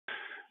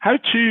How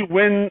to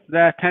win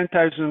the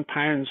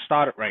 £10,000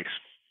 startup race.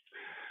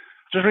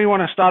 Just really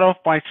want to start off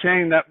by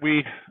saying that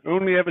we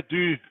only ever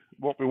do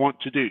what we want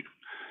to do.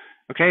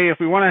 Okay, if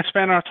we want to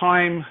spend our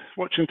time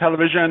watching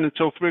television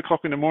until 3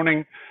 o'clock in the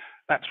morning,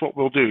 that's what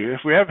we'll do.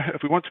 If we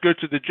want to go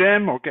to the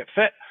gym or get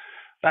fit,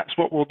 that's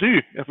what we'll do.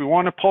 If we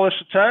want to polish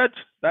a turd,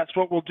 that's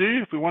what we'll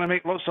do. If we want to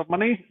make lots of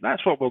money,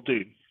 that's what we'll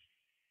do.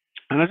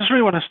 And I just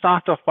really want to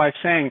start off by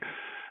saying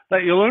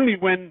that you'll only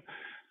win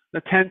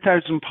the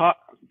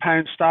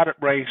 £10,000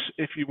 startup race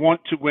if you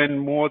want to win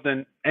more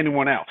than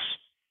anyone else.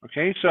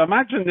 Okay, so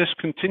imagine this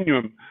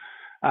continuum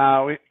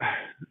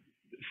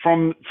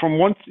from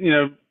one,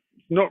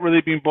 not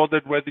really being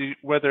bothered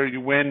whether you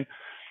win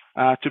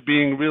to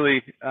being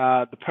really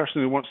the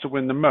person who wants to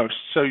win the most.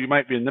 So you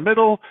might be in the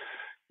middle.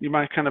 You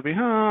might kind of be,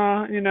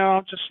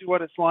 I'll just see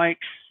what it's like.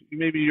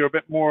 Maybe you're a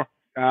bit more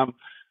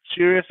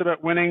serious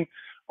about winning,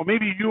 or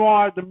maybe you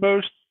are the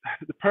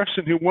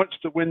person who wants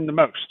to win the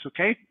most.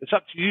 Okay, it's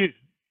up to you,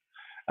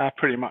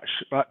 pretty much.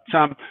 But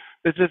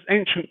there's this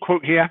ancient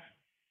quote here,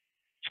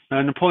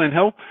 Napoleon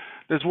Hill.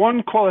 There's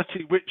one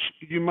quality which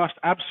you must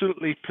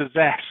absolutely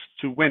possess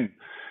to win,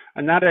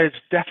 and that is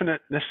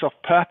definiteness of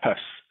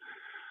purpose,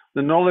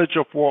 the knowledge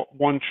of what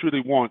one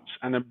truly wants,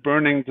 and a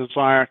burning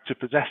desire to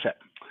possess it.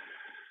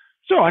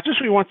 So I just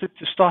really wanted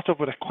to start off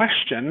with a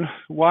question.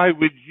 Why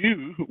would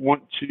you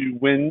want to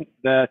win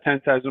the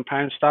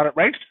 £10,000 startup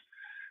race?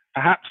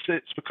 Perhaps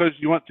it's because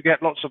you want to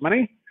get lots of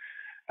money,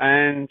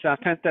 and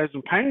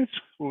 £10,000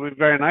 will be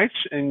very nice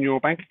in your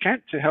bank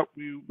account to help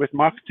you with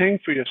marketing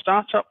for your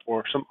startup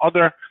or some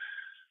other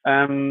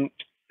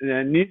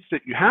needs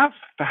that you have.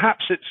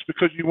 Perhaps it's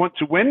because you want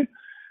to win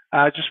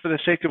just for the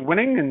sake of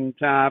winning and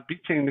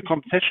beating the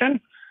competition.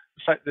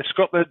 It's like the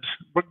Scotland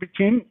rugby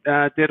team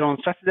did on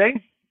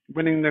Saturday,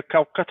 winning the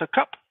Calcutta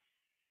Cup.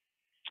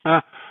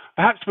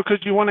 Perhaps because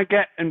you want to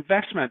get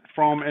investment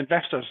from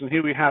investors. And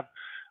here we have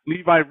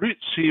Levi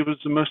Roots. He was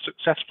the most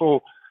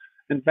successful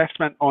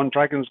investment on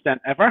Dragon's Den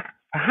ever.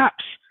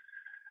 Perhaps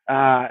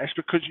it's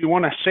because you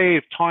want to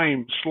save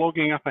time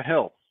slogging up a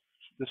hill.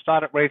 The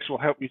startup race will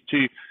help you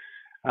to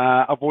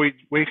avoid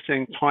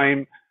wasting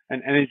time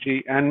and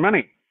energy and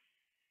money.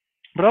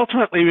 But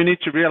ultimately, we need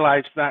to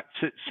realize that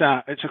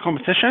it's a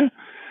competition,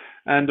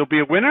 and there'll be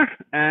a winner,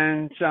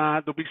 and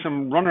there'll be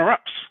some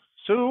runner-ups.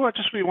 So I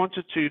just really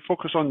wanted to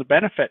focus on the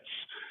benefits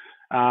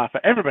for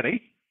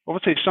everybody.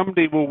 Obviously,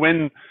 somebody will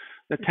win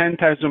the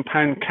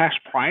 £10,000 cash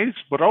prize,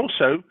 but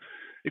also,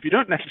 if you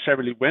don't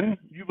necessarily win,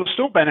 you will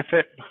still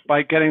benefit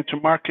by getting to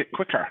market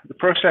quicker. The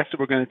process that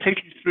we're going to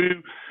take you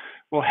through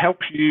will help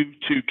you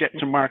to get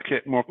to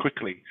market more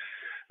quickly.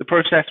 The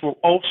process will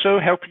also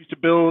help you to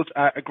build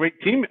a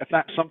great team if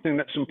that's something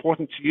that's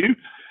important to you,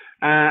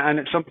 and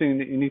it's something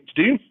that you need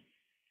to do.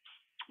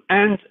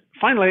 And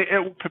finally, it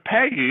will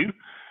prepare you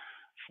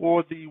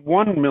for the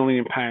 £1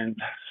 million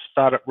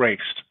startup race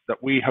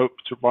that we hope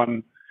to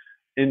run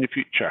in the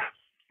future.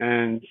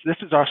 And this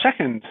is our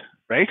second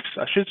race.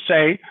 I should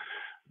say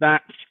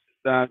that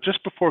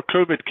just before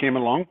COVID came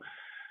along,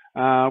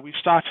 we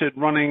started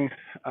running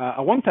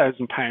a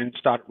 £1,000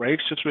 startup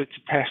race just really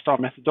to test our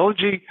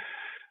methodology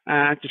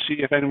and to see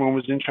if anyone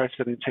was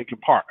interested in taking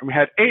part. And we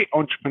had 8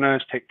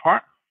 entrepreneurs take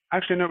part.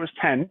 Actually, no, it was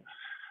 10.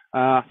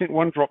 I think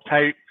one dropped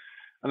out,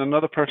 and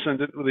another person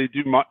didn't really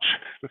do much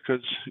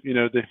because they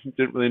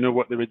didn't really know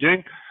what they were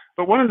doing.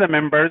 But one of the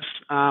members,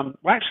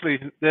 actually,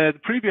 the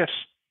previous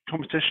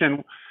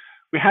competition,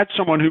 we had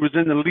someone who was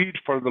in the lead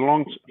for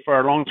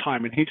a long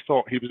time, and he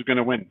thought he was going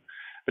to win.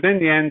 But in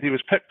the end, he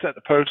was picked at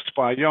the post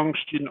by a young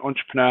student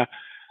entrepreneur,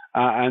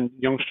 and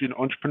young student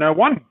entrepreneur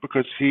won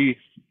because he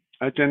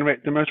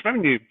generated the most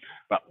revenue.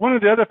 But one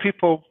of the other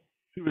people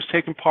who was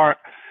taking part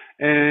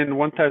in the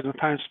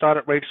 £1,000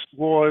 startup race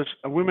was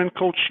a woman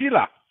called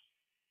Sheila.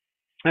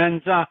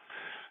 And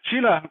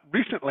Sheila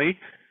recently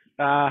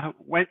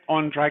went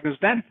on Dragon's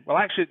Den. Well,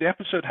 actually, the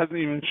episode hasn't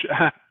even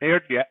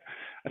aired yet.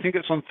 I think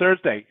it's on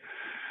Thursday.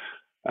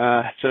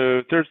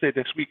 So Thursday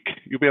this week,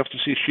 you'll be able to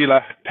see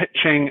Sheila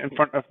pitching in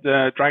front of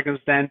the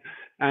Dragon's Den,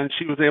 and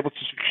she was able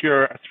to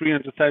secure a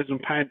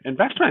 £300,000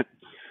 investment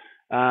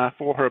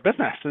for her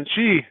business. And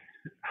she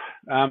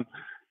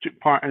took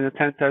part in the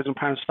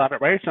 £10,000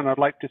 startup race, and I'd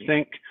like to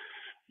think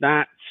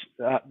that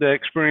the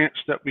experience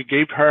that we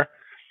gave her,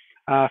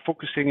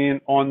 focusing in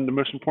on the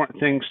most important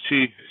things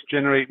to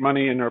generate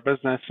money in her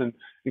business and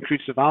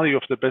increase the value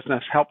of the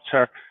business, helped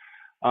her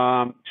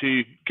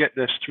to get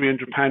this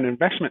 £300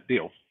 investment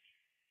deal.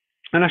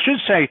 And I should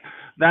say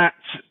that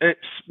it's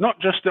not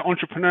just the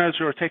entrepreneurs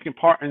who are taking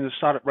part in the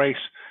startup race.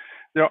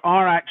 There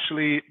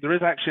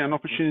is actually an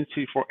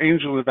opportunity for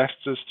angel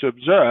investors to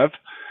observe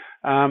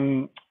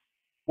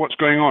what's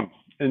going on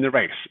in the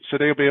race. So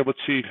they'll be able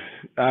to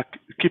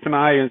keep an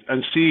eye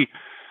and see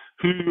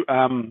who's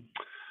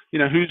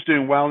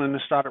doing well in the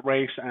startup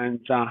race, and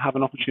have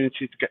an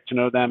opportunity to get to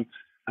know them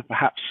and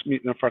perhaps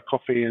meet them for a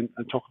coffee and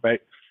talk about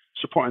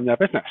supporting their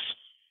business.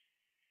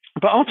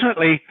 But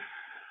ultimately,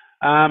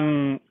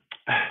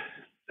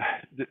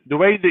 the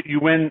way that you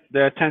win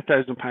the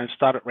 £10,000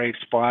 startup race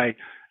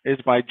is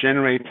by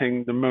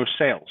generating the most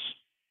sales.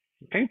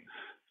 Okay,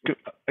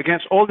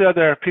 against all the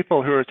other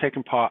people who are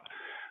taking part,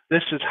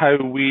 this is how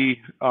we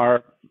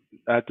are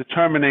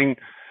determining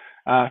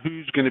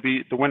who's going to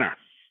be the winner.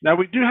 Now,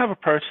 we do have a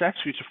process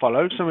for you to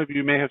follow. Some of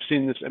you may have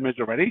seen this image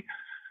already.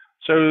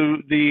 So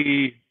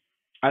the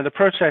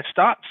process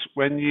starts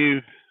when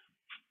you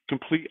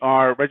complete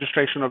our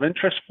registration of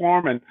interest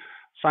form and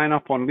sign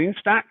up on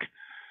Leanstack.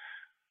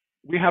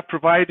 We have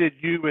provided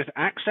you with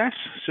access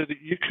so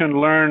that you can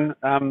learn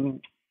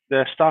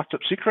the startup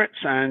secrets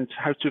and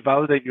how to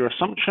validate your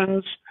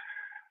assumptions,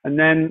 and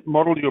then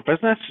model your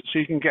business so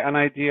you can get an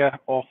idea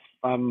of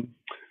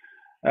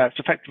it's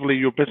effectively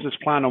your business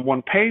plan on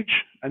one page.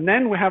 And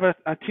then we have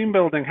a team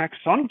building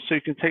hackathon, so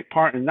you can take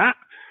part in that.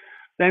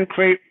 Then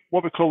create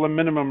what we call the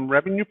minimum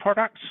revenue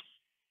products.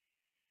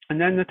 And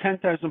then the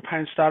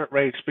 £10,000 startup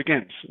race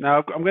begins.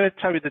 Now, I'm going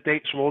to tell you the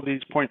dates of all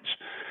these points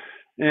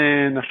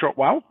in a short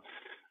while.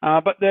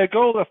 But the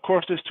goal, of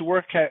course, is to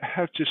work out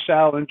how to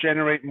sell and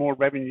generate more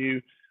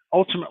revenue,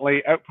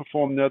 ultimately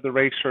outperform the other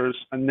racers,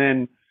 and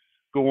then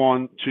go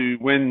on to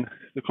win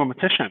the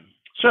competition.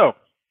 So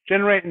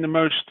generating the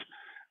most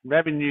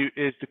revenue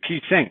is the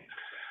key thing.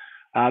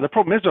 The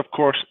problem is, of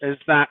course, is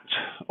that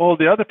all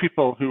the other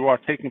people who are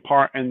taking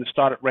part in the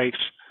startup race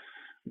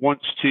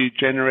wants to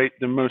generate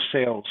the most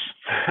sales.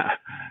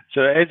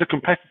 So it is a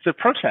competitive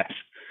process,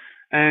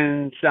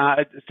 and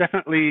it's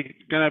definitely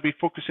going to be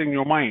focusing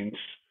your minds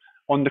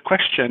on the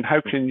question,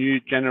 how can you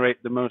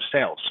generate the most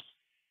sales?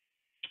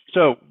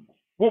 So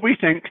what we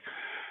think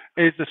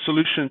is the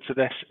solution to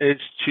this is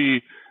to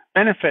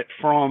benefit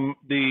from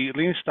the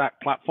Leanstack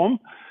platform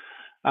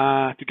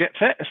to get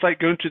fit. It's like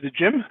going to the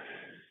gym.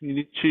 You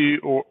need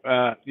to,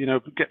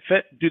 get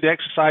fit, do the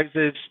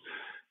exercises,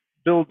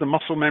 build the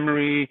muscle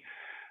memory,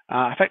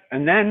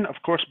 and then, of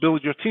course,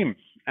 build your team.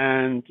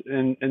 And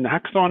in the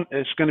hackathon,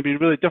 it's going to be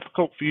really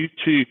difficult for you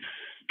to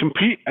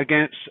compete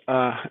against,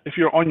 if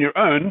you're on your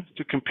own,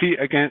 to compete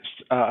against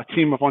a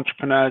team of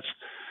entrepreneurs.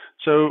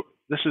 So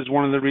this is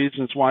one of the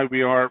reasons why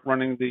we are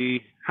running the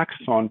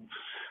hackathon.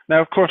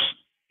 Now, of course,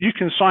 you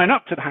can sign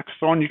up to the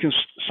hackathon. You can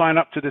sign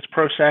up to this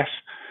process.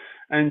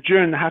 And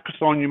during the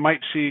hackathon, you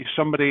might see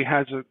somebody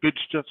has a good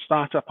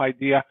startup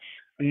idea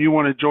and you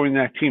want to join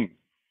their team.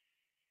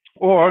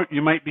 Or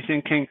you might be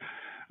thinking,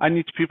 I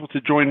need people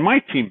to join my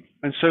team.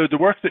 And so the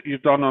work that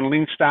you've done on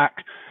Leanstack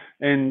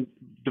in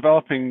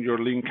developing your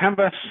lean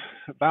canvas,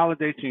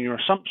 validating your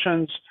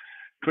assumptions,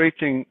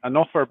 creating an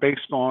offer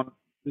based on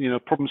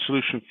problem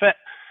solution fit,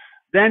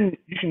 then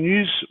you can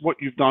use what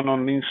you've done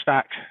on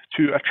Leanstack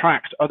to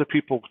attract other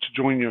people to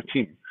join your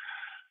team.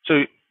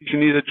 So you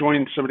can either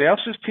join somebody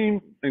else's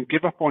team and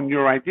give up on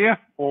your idea,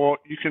 or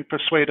you can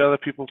persuade other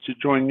people to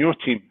join your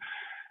team.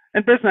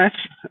 In business,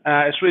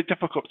 it's really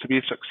difficult to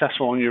be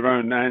successful on your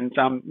own. And,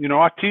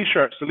 our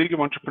T-shirts, the League of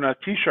Entrepreneur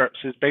T-shirts,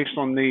 is based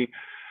on the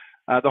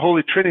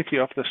holy trinity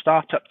of the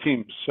startup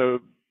teams. So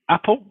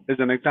Apple is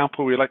an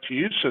example we like to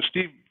use. So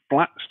Steve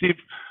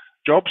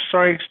Jobs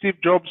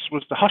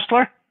was the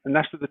hustler, and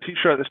that's the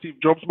T-shirt that Steve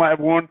Jobs might have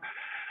worn.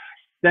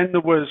 Then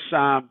there was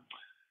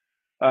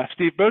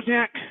Steve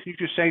Wozniak. You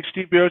could say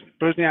Steve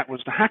Wozniak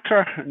was the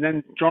hacker, and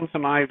then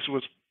Jonathan Ives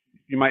was,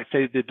 you might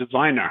say, the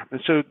designer.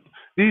 And so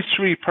these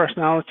three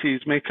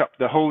personalities make up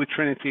the holy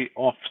trinity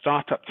of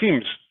startup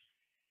teams.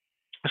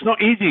 It's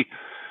not easy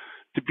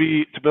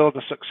to build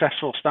a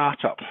successful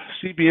startup.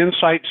 CB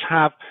Insights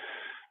have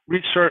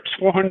researched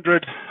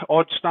 400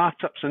 odd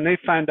startups, and they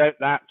found out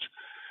that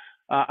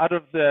out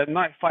of the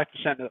 95%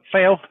 that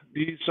fail,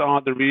 these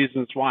are the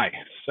reasons why.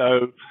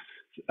 So,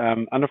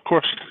 and of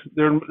course,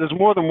 there's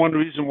more than one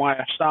reason why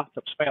our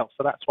startups fail.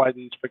 So that's why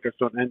these figures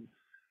don't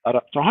add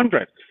up to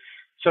 100.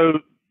 So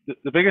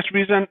the biggest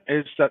reason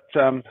is that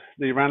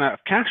they ran out of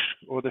cash,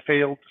 or they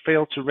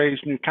failed to raise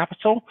new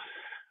capital.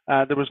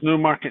 There was no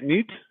market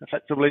need.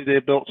 Effectively, they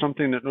built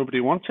something that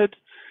nobody wanted.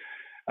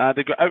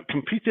 They got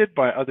out-competed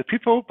by other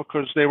people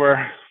because they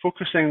were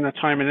focusing their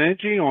time and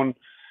energy on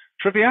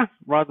trivia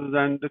rather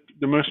than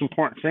the most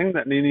important thing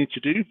that they need to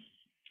do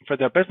for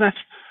their business.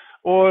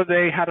 Or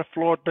they had a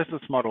flawed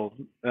business model.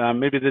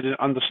 Maybe they didn't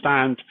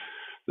understand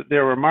that they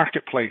were a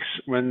marketplace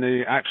when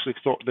they actually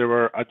thought they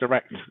were a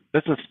direct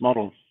business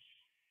model.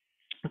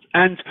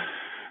 And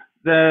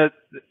the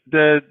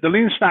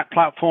Leanstack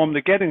platform,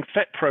 the Getting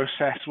Fit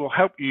process, will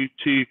help you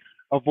to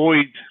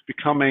avoid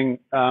becoming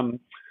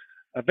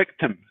a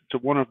victim to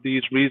one of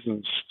these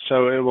reasons.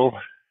 So it will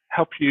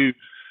help you,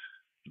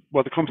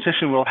 the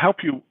competition will help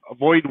you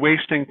avoid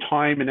wasting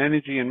time and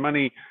energy and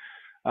money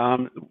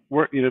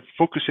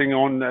focusing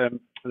on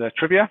the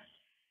trivia,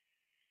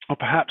 or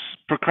perhaps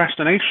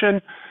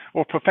procrastination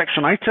or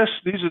perfectionitis.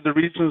 These are the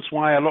reasons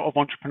why a lot of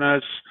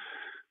entrepreneurs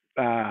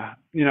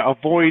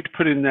avoid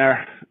putting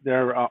their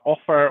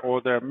offer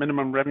or their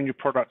minimum revenue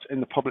product in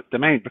the public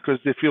domain, because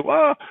they feel,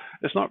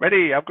 it's not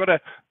ready. I've got to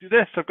do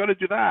this. I've got to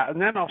do that, and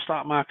then I'll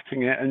start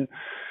marketing it.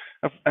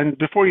 And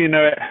before you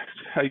know it,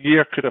 a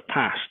year could have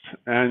passed.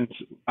 And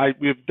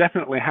we've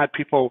definitely had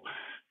people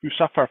who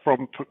suffer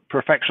from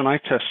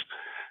perfectionitis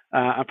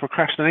and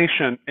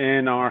procrastination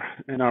in our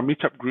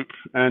meetup group,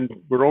 and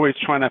we're always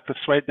trying to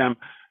persuade them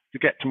to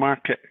get to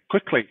market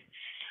quickly.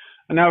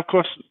 And now, of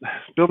course,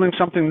 building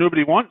something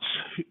nobody wants,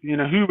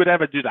 who would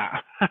ever do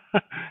that?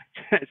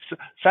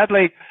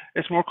 Sadly,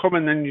 it's more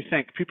common than you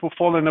think. People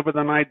fall in love with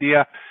an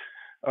idea,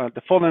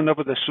 they fall in love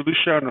with a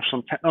solution or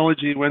some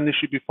technology when they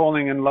should be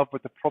falling in love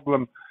with the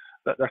problem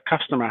that their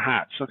customer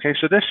has. Okay,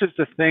 so this is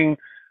the thing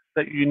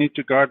that you need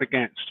to guard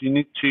against. You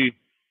need to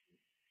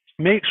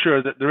make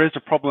sure that there is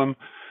a problem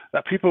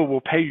that people will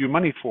pay you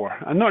money for,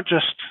 and not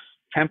just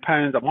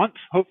 £10 a month,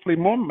 hopefully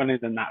more money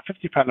than that,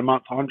 £50 a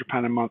month,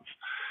 £100 a month.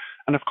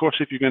 And of course,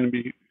 if you're going to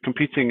be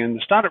competing in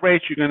the startup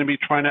race, you're going to be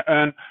trying to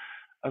earn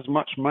as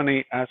much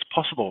money as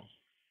possible.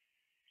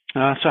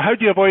 So how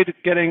do you avoid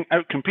getting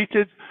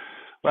out-competed?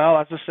 Well,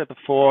 as I said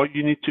before,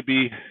 you need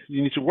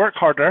to work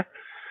harder,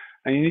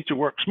 and you need to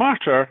work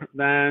smarter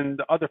than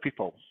the other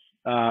people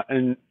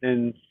who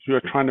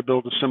are trying to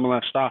build a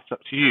similar startup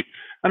to you.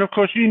 And of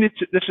course,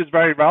 this is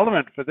very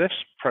relevant for this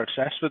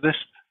process, for this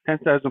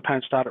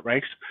 £10,000 startup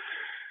race.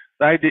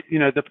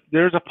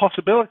 There's a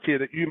possibility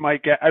that you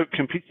might get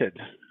out-competed.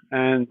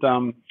 And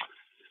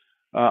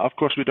of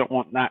course, we don't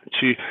want that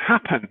to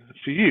happen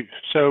for you.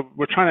 So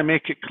we're trying to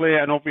make it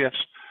clear and obvious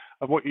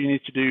of what you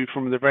need to do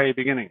from the very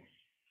beginning.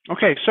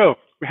 Okay, so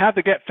we have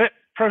the get fit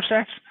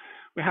process.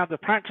 We have the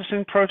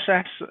practicing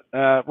process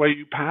where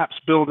you perhaps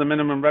build a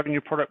minimum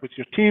revenue product with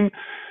your team,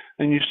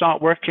 and you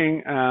start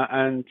working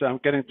and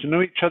getting to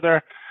know each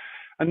other.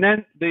 And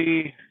then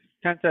the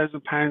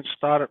 £10,000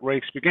 startup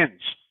race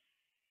begins.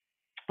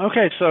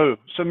 Okay, so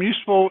some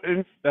useful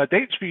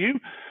dates for you.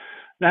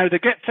 Now, the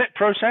Get Fit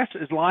process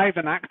is live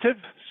and active,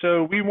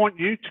 so we want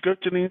you to go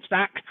to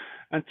Leanstack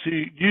and to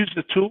use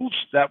the tools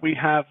that we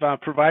have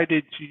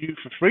provided to you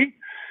for free.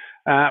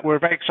 We're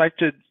very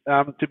excited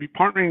to be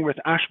partnering with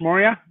Ash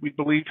Maurya. We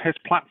believe his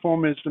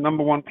platform is the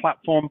 #1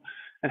 platform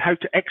in how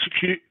to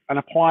execute and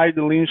apply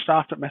the Lean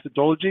Startup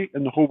methodology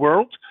in the whole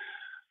world.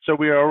 So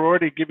we are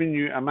already giving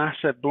you a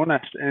massive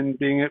bonus in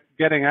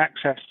getting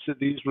access to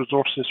these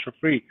resources for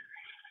free.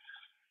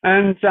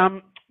 And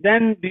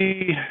then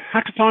the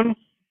hackathon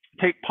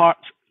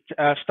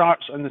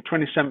starts on the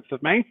 27th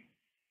of May.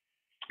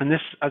 And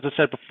this, as I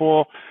said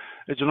before,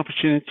 is an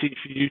opportunity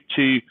for you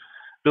to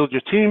build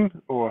your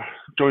team or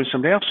join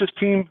somebody else's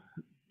team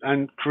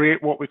and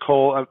create what we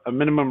call a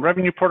minimum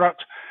revenue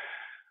product.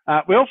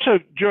 We also,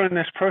 during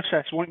this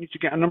process, want you to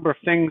get a number of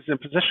things in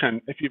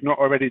position if you've not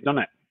already done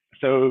it.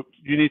 So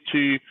you need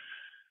to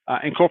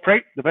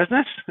incorporate the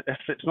business. If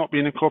it's not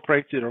been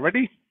incorporated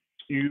already,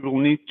 you will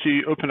need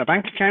to open a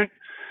bank account,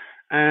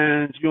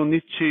 and you'll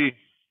need to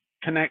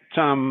connect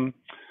the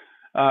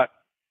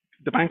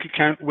bank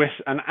account with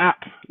an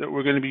app that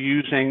we're going to be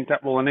using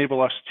that will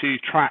enable us to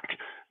track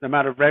the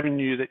amount of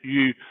revenue that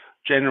you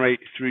generate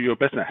through your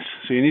business.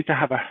 So you need to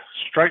have a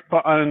Stripe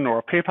button or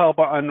a PayPal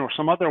button or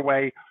some other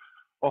way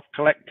of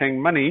collecting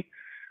money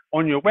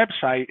on your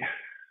website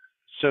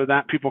so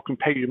that people can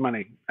pay you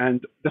money.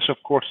 And this, of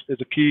course, is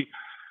a key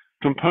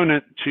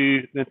component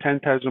to the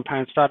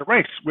 £10,000 startup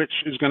race, which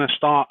is going to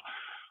start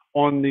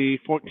on the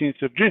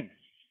 14th of June.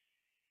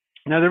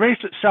 Now, the race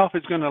itself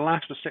is going to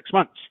last for 6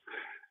 months,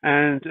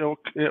 and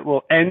it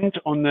will end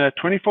on the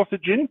 24th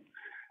of June.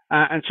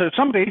 And so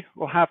somebody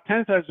will have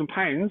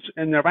 £10,000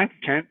 in their bank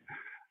account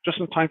just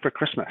in time for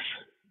Christmas.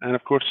 And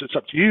of course, it's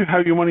up to you how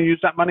you want to use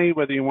that money,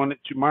 whether you want it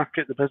to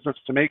market the business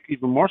to make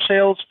even more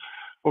sales,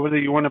 or whether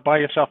you want to buy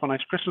yourself a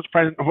nice Christmas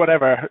present or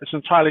whatever. It's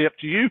entirely up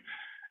to you.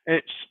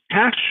 It's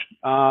cash,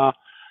 not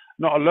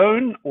a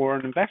loan or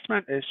an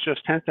investment. It's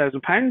just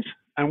 £10,000.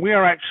 And we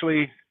are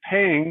actually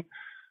paying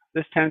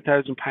this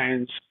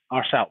 £10,000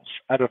 ourselves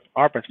out of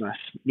our business.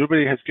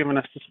 Nobody has given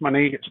us this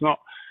money. It's not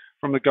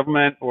from the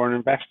government or an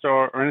investor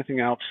or anything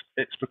else.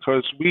 It's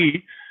because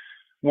we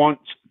want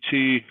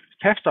to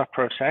test our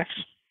process,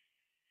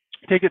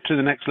 take it to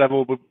the next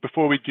level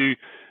before we do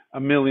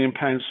 £1 million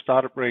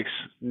startup race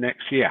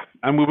next year.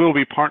 And we will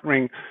be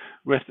partnering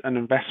with an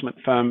investment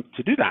firm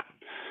to do that.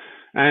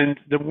 And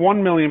the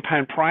 £1 million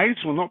prize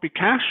will not be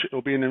cash, it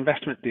will be an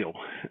investment deal.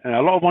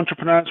 A lot of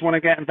entrepreneurs want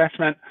to get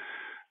investment,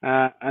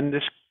 and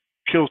this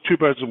kills two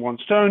birds with one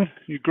stone.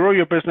 You grow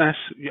your business,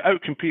 you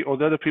outcompete all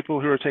the other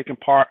people who are taking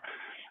part,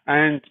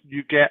 and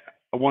you get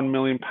a £1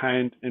 million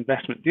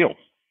investment deal.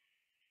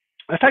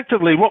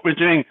 Effectively, what we're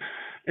doing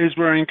is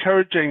we're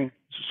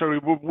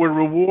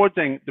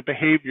rewarding the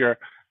behavior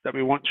that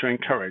we want to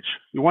encourage.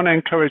 We want to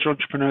encourage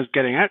entrepreneurs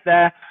getting out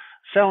there,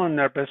 selling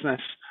their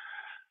business,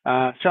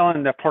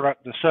 selling their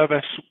product, the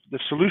service, the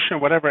solution,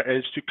 whatever it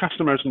is, to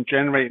customers and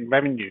generating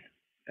revenue.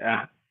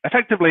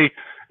 Effectively,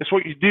 it's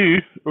what you do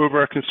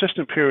over a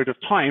consistent period of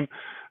time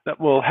that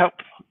will help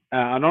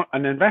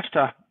an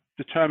investor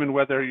determine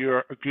whether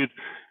you're a good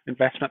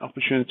investment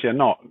opportunity or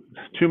not.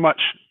 Too much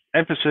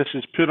emphasis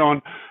is put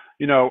on,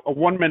 a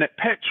 1-minute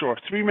pitch or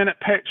a 3-minute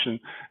pitch, and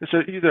it's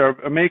either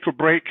a make or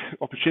break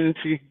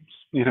opportunity,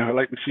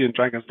 like we see in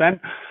Dragon's Den.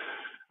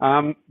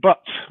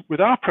 But with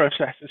our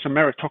process, it's a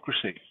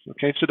meritocracy.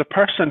 Okay, so the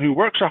person who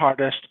works the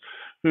hardest,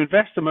 who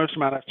invests the most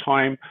amount of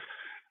time,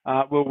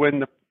 will win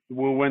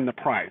the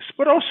prize.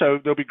 But also,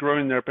 they'll be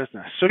growing their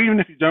business. So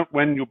even if you don't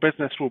win, your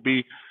business will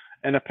be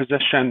in a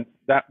position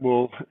that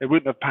it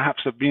wouldn't have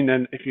perhaps have been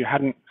in if you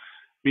hadn't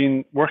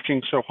been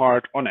working so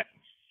hard on it.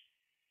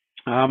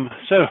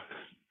 So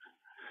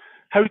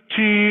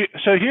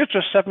here's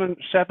just seven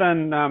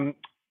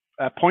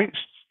points,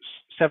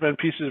 7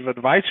 pieces of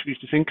advice for you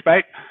to think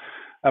about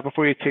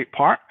before you take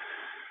part.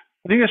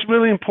 I think it's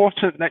really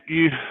important that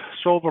you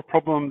solve a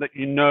problem that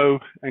you know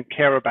and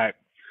care about.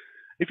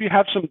 If you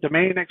have some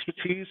domain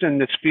expertise in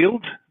this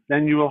field,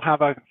 then you will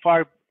have a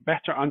far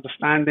better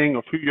understanding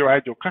of who your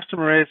ideal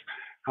customer is,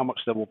 how much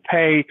they will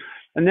pay,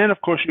 and then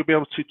of course you'll be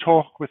able to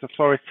talk with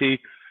authority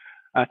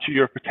to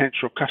your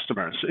potential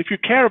customers. If you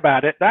care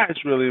about it, that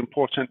is really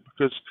important,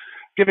 because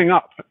giving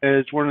up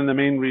is one of the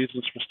main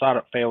reasons for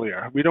startup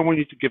failure. We don't want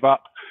you to give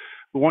up.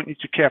 We want you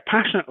to care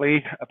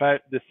passionately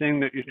about the thing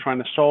that you're trying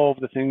to solve,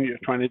 the thing that you're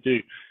trying to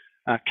do.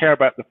 Care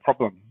about the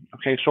problem,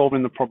 okay,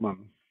 solving the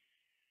problem.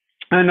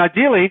 And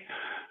ideally,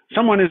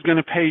 someone is going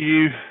to pay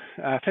you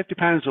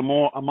 £50 or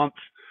more a month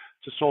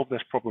to solve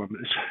this problem.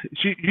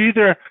 You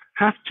either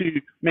have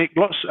to make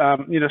lots,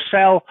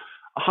 sell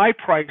a high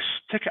price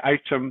ticket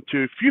item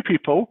to a few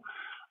people,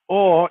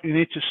 or you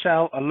need to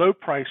sell a low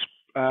price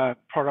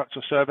product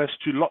or service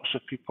to lots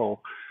of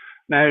people.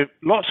 Now,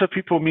 lots of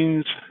people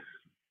means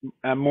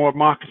more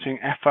marketing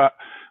effort,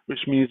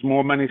 which means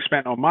more money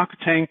spent on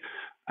marketing,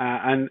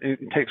 and it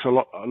takes a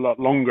lot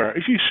longer.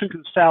 If you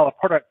can sell a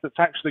product that's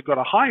actually got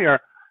a higher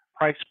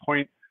price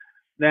point,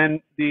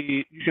 then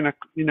you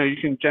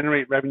can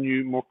generate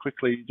revenue more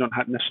quickly. You don't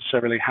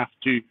necessarily have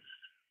to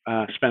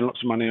spend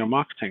lots of money on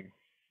marketing.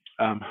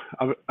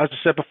 As I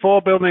said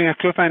before, building a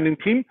co-founding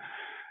team,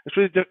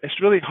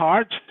 it's really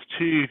hard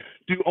to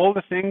do all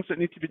the things that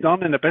need to be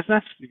done in a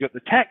business. You got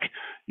the tech,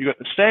 you got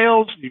the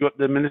sales, you got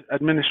the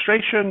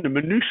administration, the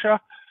minutia,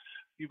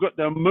 you've got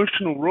the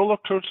emotional roller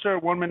coaster.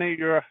 One minute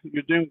you're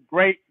doing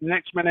great, the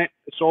next minute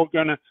it's all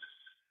going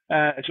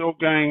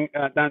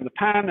down the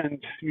pan, and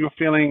you're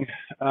feeling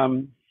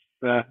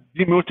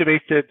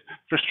demotivated,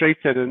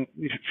 frustrated, and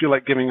you feel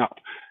like giving up.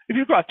 If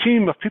you've got a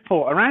team of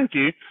people around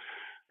you,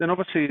 then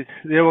obviously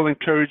they will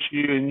encourage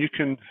you, and you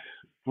can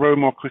grow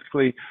more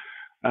quickly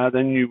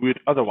than you would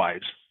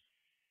otherwise.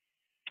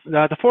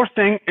 The fourth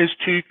thing is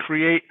to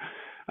create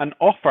an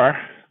offer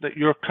that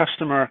your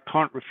customer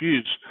can't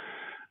refuse.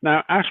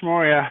 Now, Ash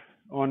Maurya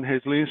on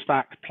his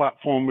Leanstack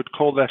platform would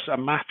call this a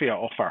mafia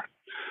offer.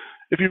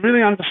 If you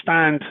really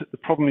understand the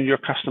problem your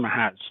customer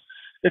has,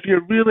 if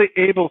you're really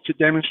able to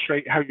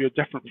demonstrate how you're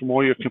different from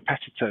all your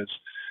competitors,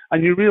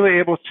 and you're really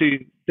able to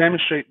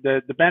demonstrate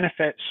the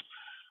benefits,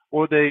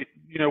 or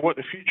what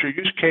the future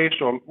use case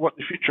or what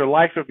the future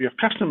life of your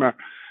customer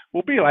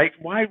will be like,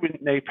 why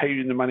wouldn't they pay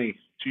you the money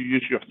to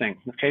use your thing?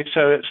 Okay,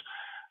 so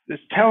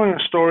it's telling a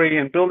story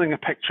and building a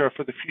picture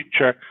for the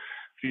future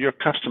for your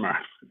customer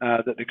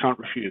that they can't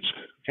refuse.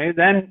 Okay,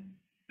 then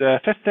the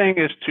fifth thing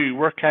is to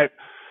work out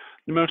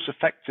the most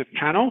effective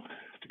channel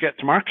to get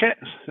to market.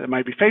 It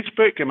might be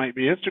Facebook, it might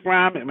be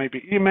Instagram, it might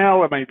be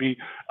email, it might be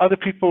other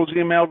people's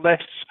email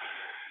lists.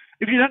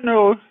 If you don't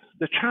know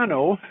the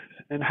channel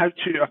and how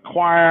to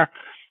acquire,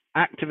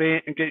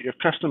 activate, and get your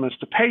customers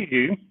to pay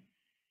you,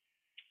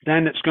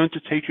 then it's going to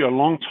take you a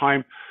long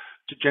time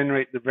to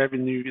generate the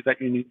revenue that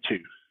you need to.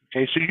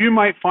 Okay, so you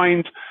might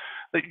find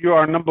that you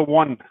are number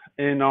one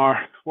in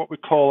what we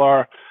call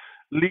our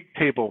league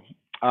table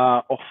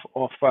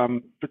of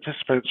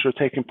participants who are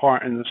taking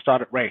part in the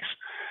startup race.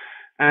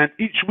 And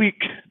each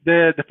week,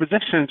 the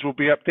positions will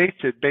be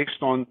updated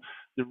based on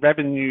the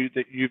revenue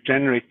that you've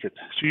generated.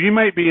 So you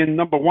might be in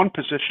number one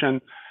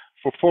position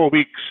for 4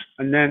 weeks,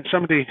 and then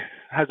somebody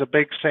has a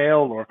big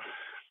sale, or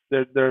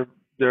their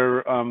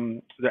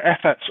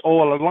efforts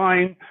all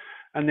align,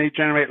 and they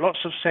generate lots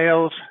of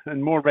sales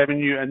and more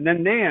revenue, and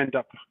then they end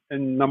up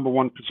in number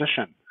one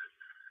position.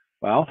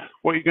 Well,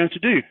 what are you going to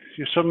do?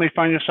 You suddenly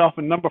find yourself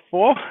in number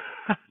 4.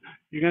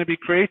 You're going to be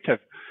creative.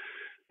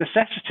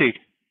 Necessity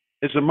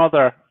is the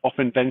mother of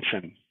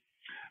invention.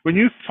 When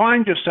you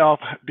find yourself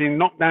being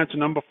knocked down to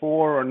number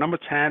 4 or number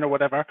 10 or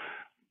whatever,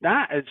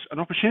 that is an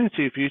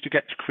opportunity for you to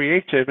get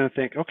creative and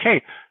think,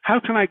 okay, how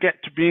can I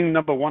get to being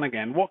number 1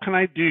 again? What can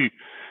I do?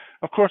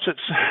 Of course, it's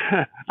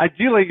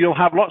ideally you'll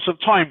have lots of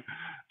time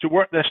to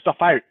work this stuff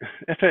out.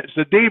 If it's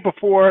the day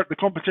before the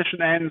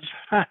competition ends,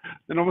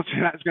 then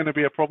obviously that's going to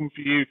be a problem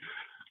for you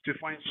to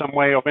find some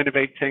way of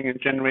innovating and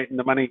generating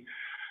the money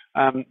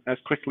as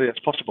quickly as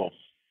possible.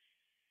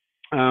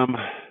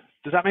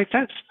 Does that make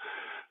sense?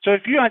 So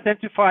if you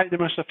identify the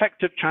most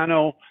effective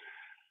channel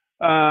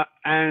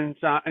and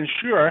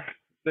ensure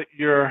that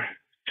your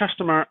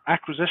customer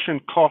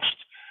acquisition cost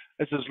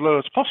is as low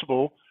as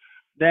possible,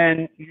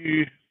 then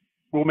you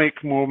will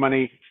make more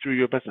money through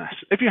your business.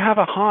 If you have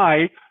a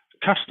high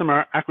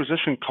customer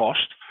acquisition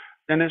cost,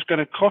 then it's going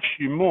to cost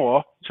you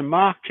more to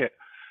market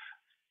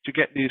to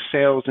get these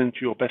sales into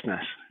your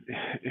business.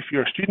 If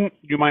you're a student,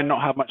 you might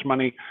not have much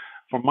money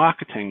for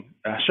marketing.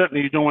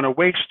 Certainly you don't want to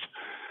waste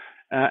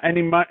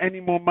any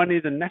more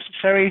money than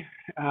necessary,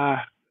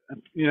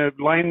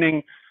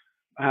 lining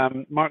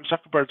Mark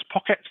Zuckerberg's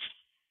pockets.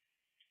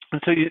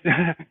 And so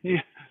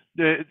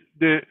If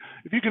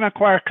you can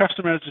acquire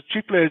customers as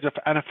cheaply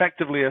and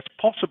effectively as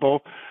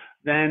possible,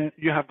 then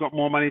you have got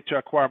more money to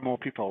acquire more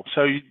people.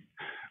 So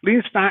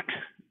Leanstack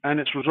and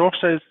its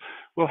resources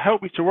will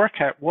help you to work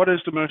out what is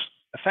the most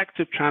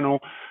effective channel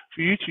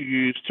for you to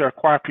use to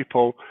acquire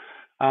people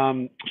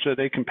so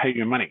they can pay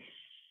you money.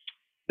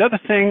 The other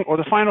thing, or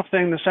the final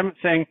thing, the seventh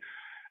thing,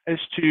 is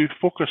to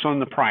focus on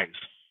the prize.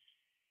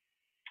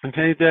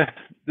 Okay, the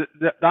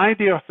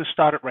idea of the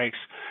startup race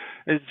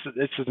is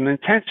it's an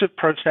intensive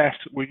process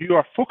where you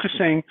are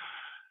focusing.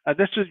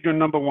 This is your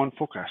number one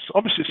focus.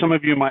 Obviously, some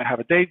of you might have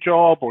a day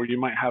job or you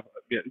might have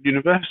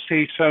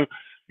university, so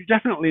you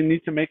definitely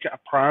need to make it a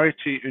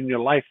priority in your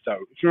life, though.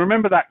 If you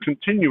remember that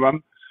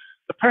continuum,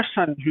 the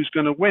person who's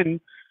going to win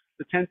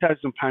the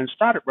 £10,000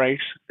 startup race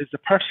is the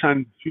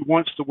person who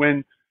wants to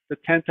win the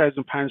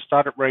 £10,000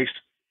 startup race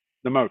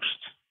the most.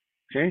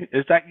 Okay,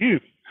 is that you?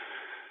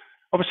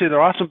 Obviously,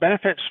 there are some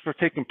benefits for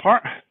taking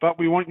part, but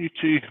we want you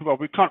to, well,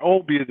 we can't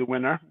all be the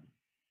winner.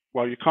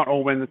 Well, you can't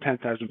all win the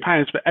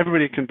 £10,000, but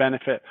everybody can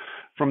benefit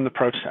from the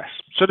process.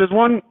 So there's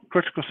one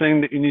critical thing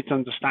that you need to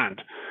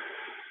understand.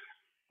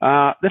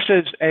 This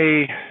is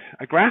a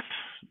graph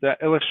that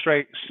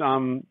illustrates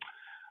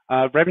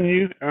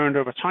revenue earned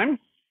over time.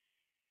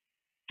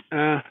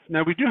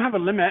 Now, we do have a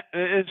limit.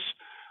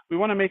 We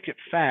want to make it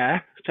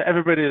fair to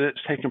everybody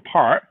that's taken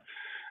part.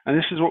 And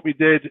this is what we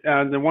did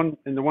in the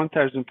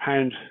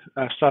 £1,000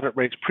 startup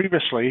rates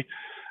previously.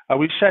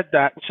 We said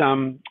that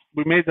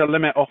we made the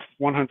limit of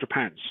 £100.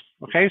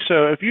 Okay,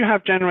 so if you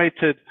have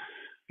generated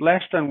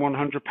less than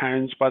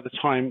 £100 by the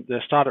time the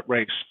startup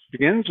race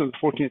begins on the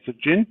 14th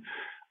of June,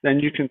 then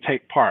you can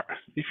take part.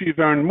 If you've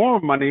earned more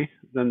money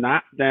than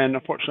that, then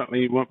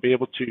unfortunately you won't be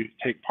able to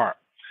take part.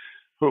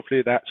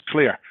 Hopefully that's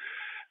clear.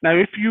 Now,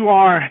 if you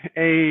are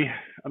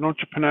an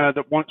entrepreneur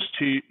that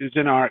is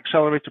in our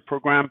accelerator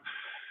program,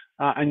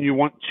 and you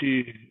want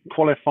to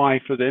qualify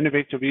for the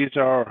innovator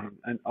visa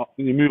and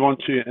you move on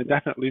to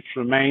indefinite leave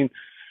to remain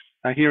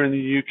here in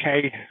the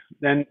UK,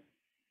 then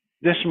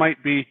this might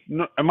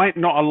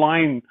not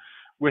align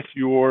with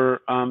your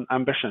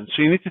ambition.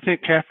 So you need to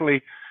think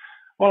carefully.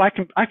 Well, I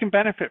can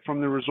benefit from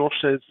the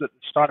resources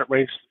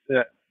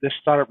that this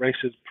startup race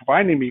is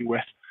providing me with,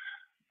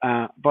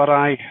 but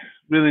I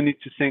really need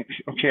to think.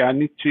 Okay, I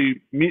need to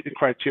meet the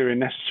criteria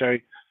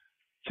necessary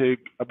to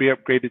be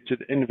upgraded to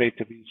the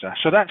innovator visa.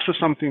 So that's just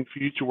something for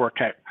you to work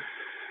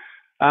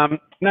out.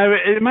 Now,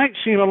 it might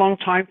seem a long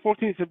time,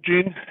 14th of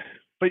June,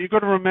 but you've got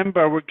to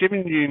remember we're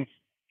giving you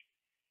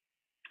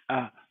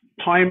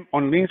time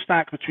on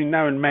Leanstack between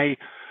now and May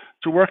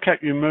to work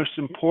out your most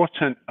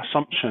important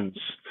assumptions.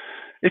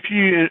 If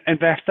you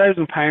invest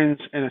 £1,000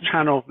 in a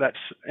channel that's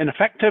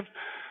ineffective,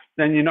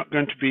 then you're not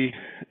going to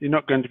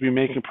be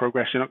making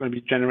progress. You're not going to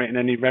be generating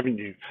any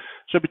revenue.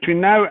 So between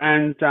now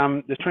and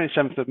the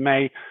 27th of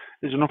May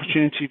is an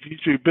opportunity for you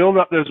to build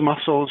up those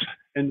muscles,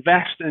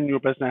 invest in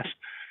your business,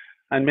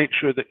 and make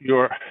sure that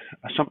your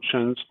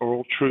assumptions are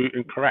all true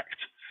and correct.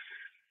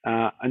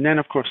 And then,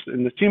 of course,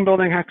 in the team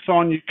building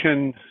hackathon, you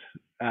can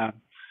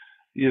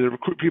either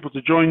recruit people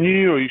to join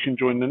you or you can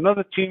join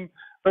another team.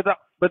 But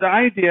the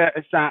idea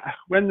is that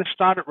when the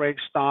startup race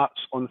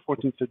starts on the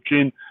 14th of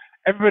June,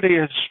 everybody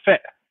is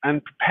fit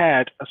and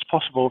prepared as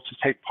possible to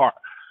take part.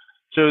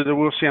 So that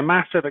we'll see a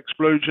massive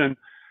explosion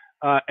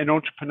in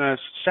entrepreneurs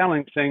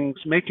selling things,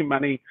 making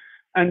money,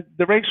 and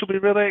the race will be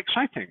really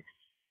exciting.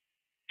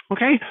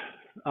 Okay,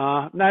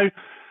 now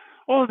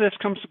all of this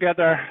comes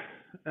together.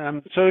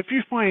 So if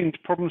you find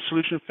problem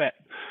solution fit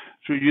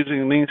through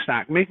using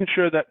Leanstack, making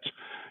sure that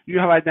you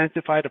have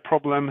identified a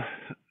problem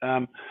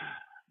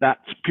that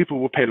people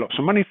will pay lots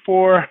of money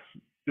for,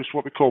 just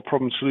what we call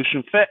problem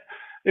solution fit.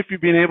 If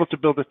you've been able to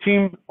build a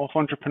team of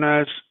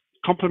entrepreneurs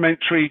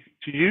complementary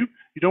to you,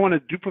 you don't want to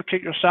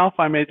duplicate yourself.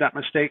 I made that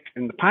mistake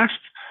in the past,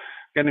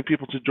 getting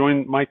people to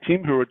join my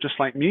team who are just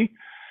like me.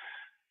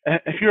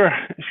 If you're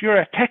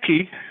a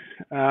techie,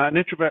 an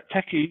introvert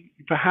techie,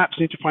 you perhaps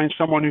need to find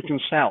someone who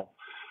can sell,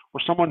 or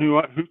someone who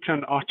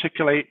can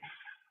articulate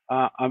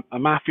a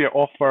mafia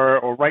offer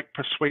or write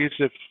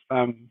persuasive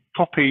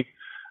copy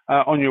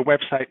on your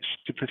websites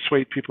to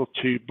persuade people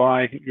to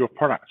buy your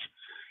product.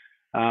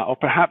 Or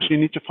perhaps you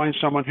need to find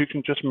someone who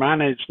can just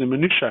manage the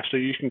minutiae so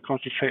you can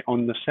concentrate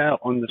on the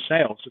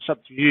sales. It's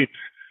up to you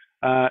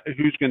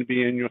who's going to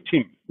be in your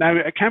team. Now,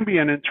 it can be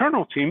an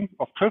internal team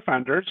of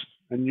co-founders,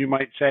 and you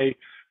might say,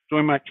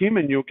 join my team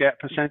and you'll get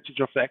a percentage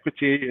of the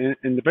equity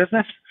in the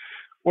business.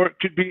 Or it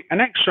could be an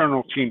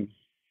external team.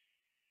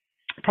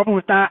 The problem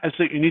with that is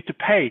that you need to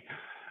pay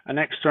an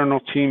external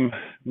team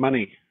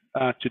money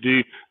to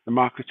do the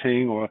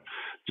marketing or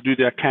to do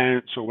the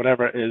accounts or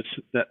whatever it is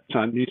that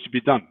needs to be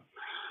done.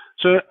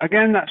 So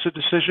again, that's a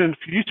decision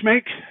for you to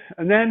make,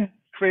 and then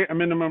create a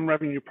minimum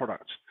revenue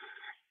product.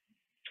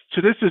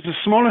 So this is the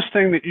smallest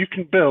thing that you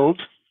can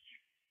build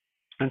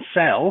and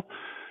sell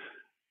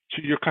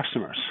to your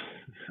customers.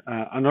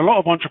 And a lot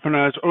of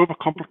entrepreneurs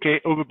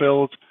overcomplicate,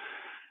 overbuild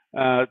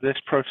this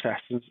process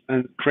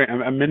and create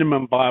a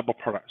minimum viable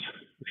product.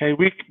 Okay,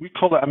 we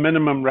call it a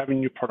minimum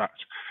revenue product.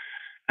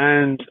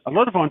 And a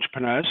lot of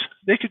entrepreneurs,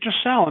 they could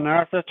just sell an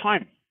hour of their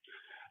time,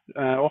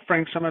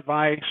 offering some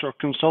advice or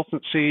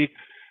consultancy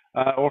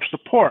or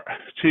support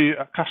to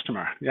a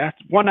customer. Yeah,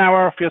 1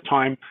 hour of your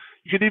time.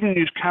 You could even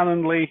use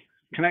Calendly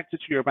connected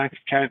to your bank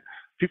account.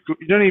 People,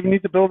 you don't even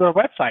need to build a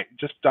website.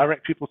 Just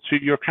direct people to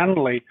your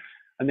Calendly,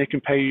 and they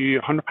can pay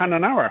you £100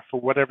 an hour for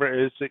whatever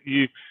it is that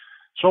you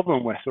solve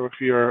them with. Or if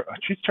you're a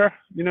tutor,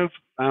 you know,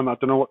 I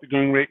don't know what the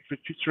going rate for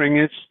tutoring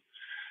is,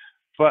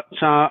 but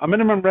a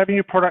minimum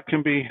revenue product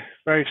can be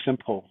very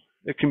simple.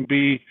 It can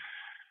be,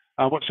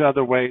 what's the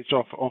other ways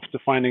of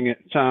defining it?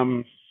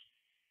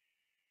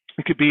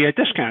 It could be a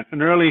discount,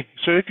 an early.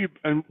 So if you,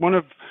 and one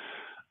of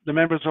the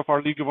members of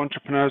our League of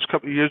Entrepreneurs a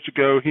couple of years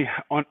ago, he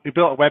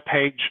built a web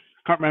page.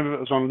 Can't remember if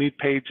it was on Lead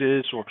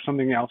Pages or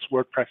something else,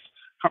 WordPress.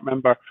 Can't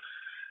remember.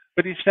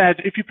 But he said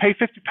if you pay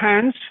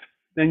 £50,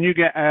 then you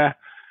get a.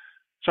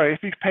 Sorry,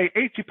 if you pay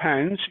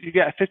 £80, you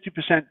get a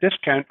 50%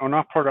 discount on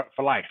our product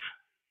for life.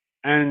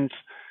 And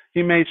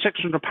he made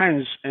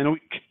 £600 in a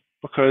week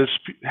because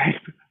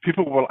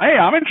people were, hey,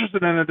 I'm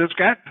interested in a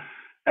discount.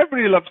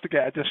 Everybody loves to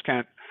get a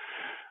discount.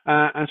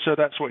 And so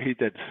that's what he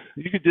did.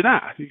 You could do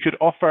that. You could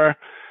offer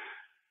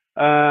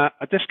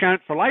a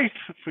discount for life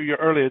for your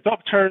early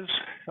adopters.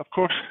 Of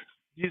course,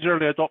 these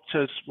early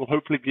adopters will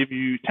hopefully give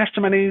you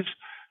testimonies,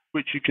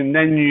 which you can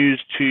then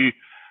use to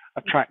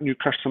attract new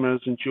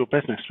customers into your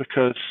business,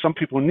 because some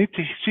people need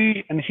to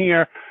see and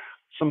hear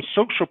some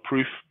social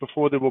proof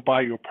before they will buy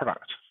your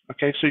product.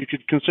 Okay, so you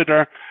could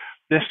consider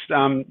this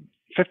 50%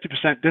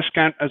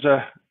 discount as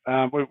a,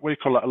 what do you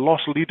call it, a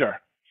loss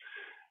leader.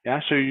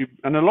 Yeah, so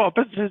and a lot of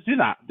businesses do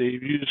that. They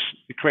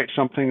create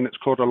something that's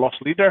called a loss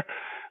leader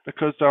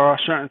because there are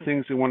certain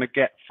things they want to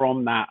get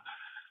from that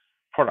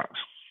product.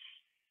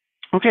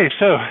 Okay,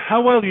 so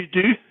how well you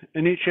do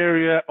in each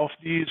area of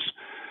these,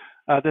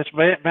 this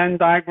Venn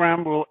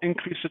diagram will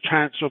increase the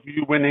chance of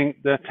you winning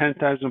the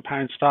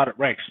 £10,000 startup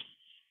race.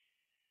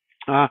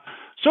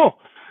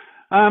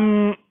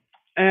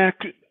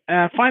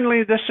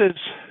 Finally,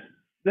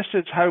 this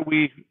is how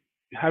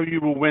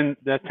you will win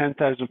the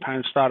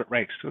 £10,000 startup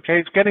race. Okay,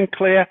 it's getting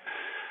clear.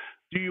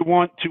 Do you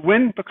want to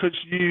win because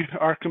you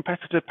are a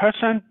competitive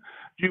person?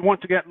 Do you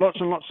want to get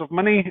lots and lots of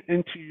money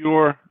into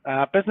your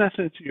business,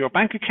 into your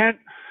bank account?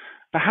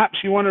 Perhaps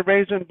you want to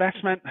raise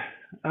investment,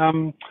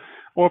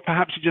 or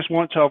perhaps you just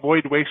want to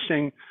avoid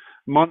wasting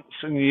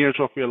months and years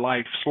of your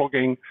life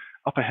slogging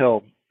up a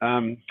hill.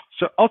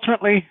 So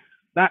ultimately,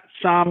 that's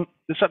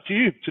it's up to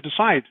you to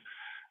decide.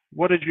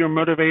 What is your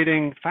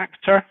motivating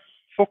factor?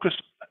 Focus,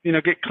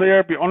 get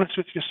clear, be honest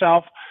with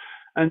yourself,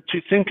 and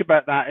to think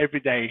about that every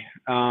day.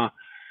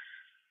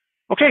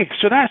 Okay,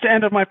 so that's the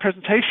end of my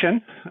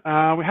presentation.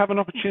 We have an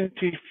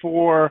opportunity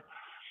for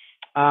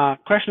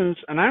questions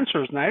and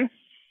answers now.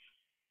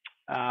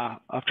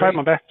 I've tried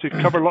my best to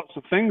cover lots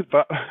of things,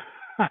 but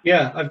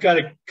yeah, I've got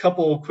a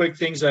couple of quick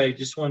things I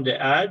just wanted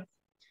to add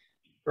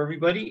for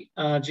everybody.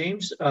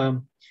 James,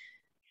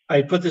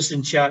 I put this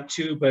in chat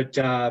too, but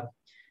the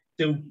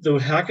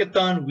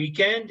hackathon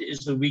weekend is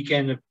the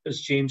weekend,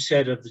 as James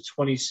said, of the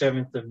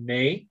 27th of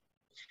May.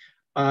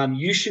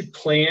 You should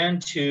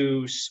plan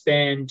to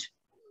spend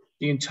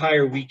the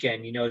entire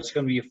weekend. It's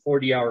going to be a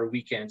 40-hour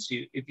weekend. So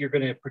if you're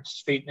going to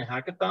participate in a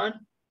hackathon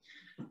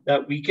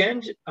that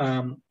weekend,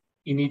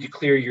 you need to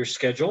clear your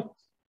schedule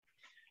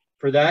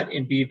for that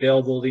and be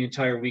available the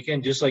entire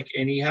weekend, just like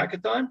any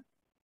hackathon.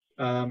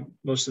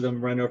 Most of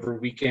them run over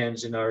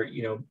weekends and are,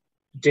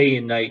 day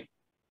and night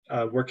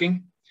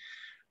working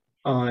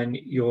on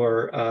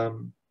your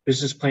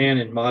business plan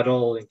and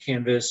model and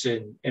Canvas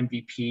and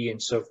MVP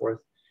and so forth.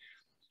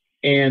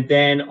 And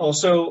then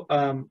also,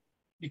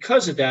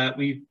 because of that,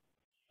 we've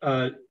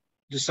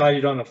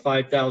decided on a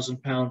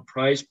 £5,000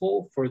 prize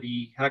pool for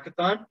the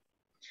hackathon.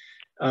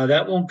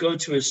 That won't go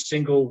to a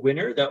single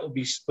winner. That will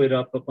be split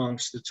up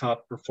amongst the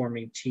top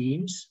performing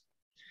teams.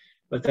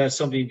 But that's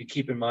something to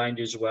keep in mind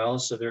as well.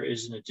 So there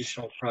is an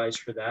additional prize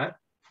for that.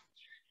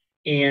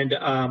 And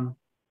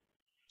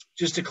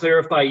just to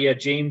clarify, yeah,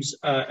 James,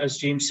 as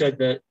James said,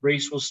 the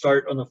race will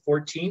start on the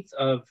 14th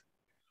of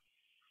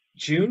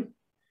June.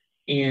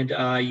 And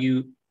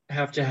you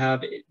have to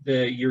have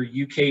your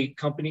UK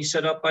company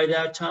set up by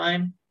that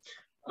time.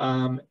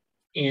 And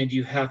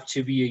you have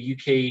to be a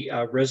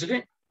UK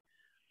resident.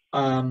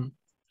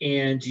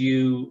 And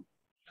you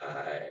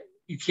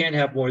can't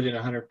have more than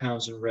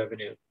 £100 in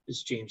revenue,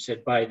 as James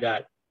said,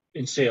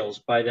 in sales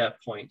by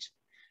that point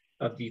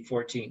of the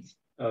 14th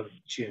of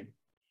June.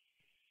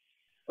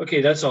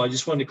 Okay, that's all. I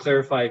just wanted to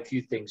clarify a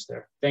few things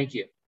there. Thank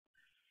you.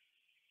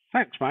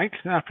 Thanks, Mike.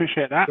 I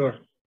appreciate that. Sure.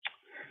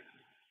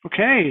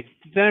 Okay,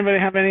 does anybody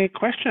have any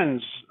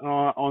questions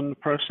on the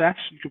process?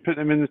 You can put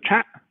them in the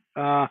chat,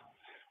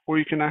 or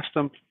you can ask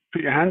them,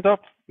 put your hand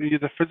up,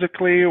 either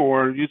physically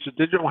or use a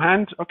digital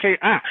hand. Okay,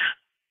 Ash.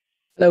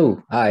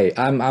 Hello, hi.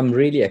 I'm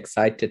really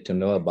excited to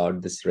know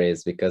about this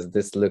race because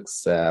this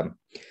looks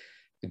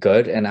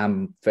good, and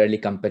I'm fairly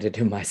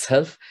competitive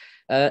myself.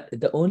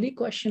 The only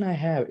question I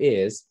have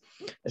is,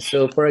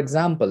 So for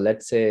example,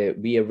 let's say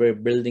we're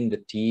building the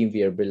team,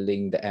 we are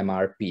building the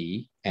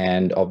MRP,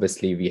 and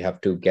obviously we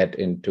have to get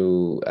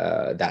into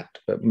that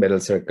middle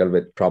circle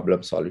with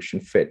problem solution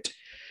fit.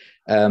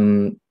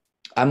 I'm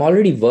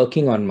already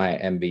working on my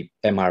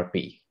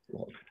MRP,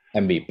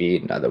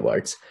 MVP in other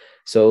words.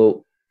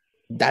 So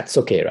that's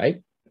okay,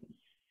 right?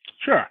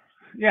 Sure.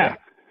 Yeah.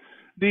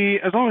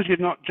 As long as you've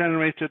not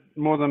generated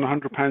more than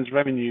 £100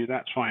 revenue,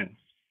 that's fine.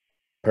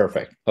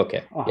 Perfect.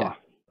 Okay. Yeah.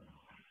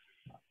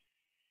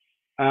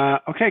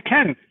 Okay,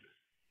 Ken.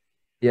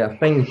 Yeah,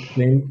 thanks,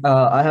 James.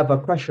 I have a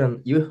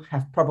question. You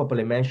have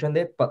probably mentioned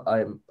it, but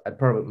I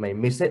probably may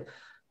miss it.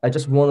 I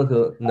just wanted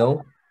to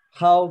know,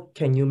 how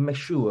can you make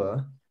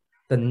sure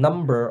the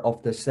number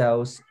of the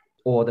sales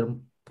or the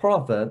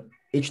profit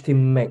each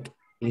team make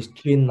is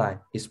streamlined,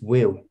 is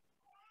real?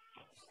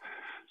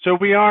 So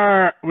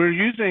we're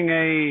using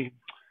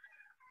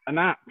an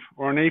app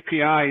or an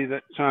API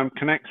that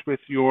connects with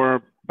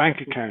your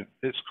bank account.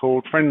 It's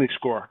called Friendly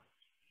Score.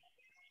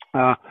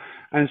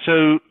 And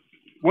so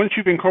once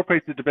you've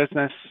incorporated the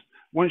business,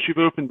 once you've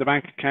opened the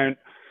bank account,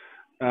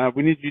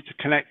 we need you to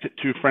connect it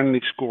to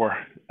Friendly Score.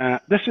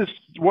 This is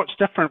what's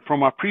different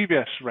from our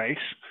previous race.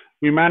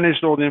 We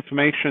managed all the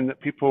information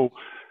that people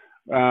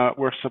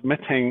were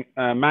submitting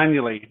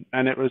manually,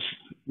 and it was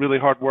really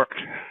hard work.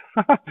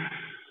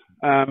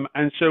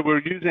 And so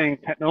we're using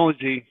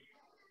technology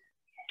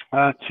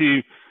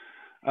to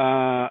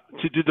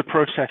do the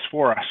process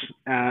for us.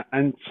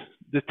 And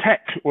the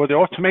tech or the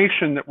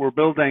automation that we're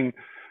building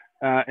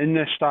in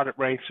this startup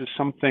race is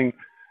something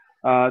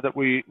that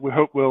we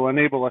hope will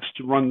enable us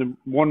to run the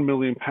 £1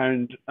 million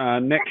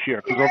next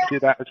year, because obviously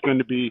that is going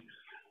to be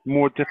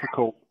more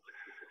difficult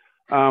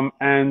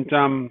and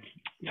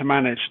to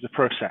manage the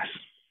process.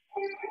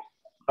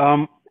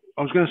 I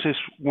was going to say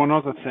one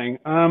other thing.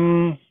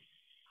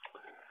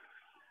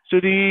 So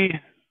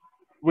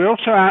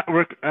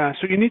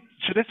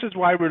this is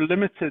why we're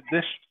limited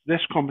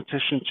this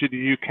competition to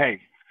the UK.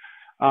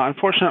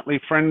 Unfortunately,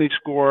 Friendly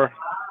Score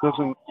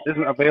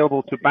isn't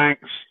available to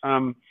banks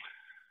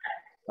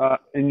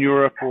in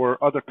Europe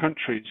or other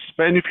countries.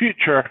 But in the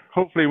future,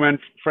 hopefully, when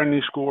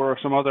Friendly Score or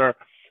some other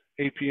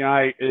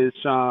API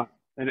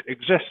and it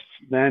exists,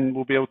 then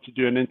we'll be able to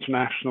do an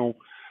international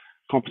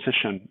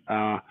competition.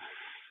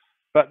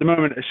 But at the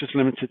moment, it's just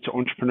limited to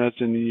entrepreneurs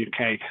in the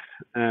UK.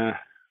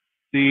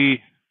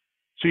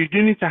 So you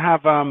do need to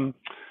have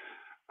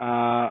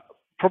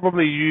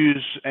probably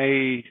use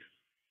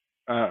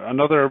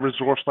another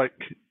resource like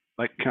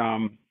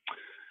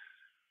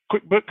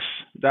QuickBooks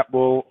that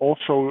will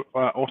also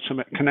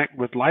connect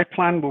with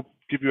LivePlan. Will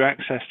give you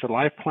access to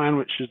LivePlan,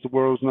 which is the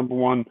world's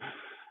 #1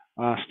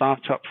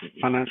 startup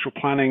financial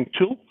planning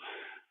tool.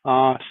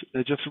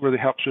 It just really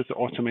helps with the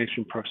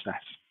automation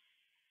process.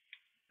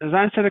 Does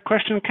that answer the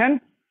question,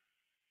 Ken?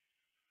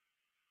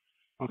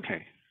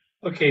 Okay.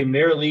 Okay,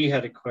 Mary Lee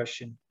had a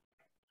question.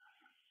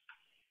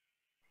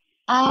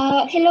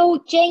 Hello,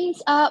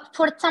 James.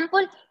 For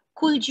example,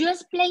 could you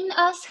explain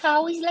us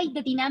how is like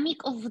the dynamic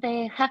of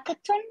the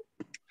hackathon?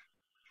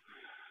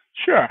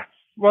 Sure.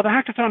 Well, the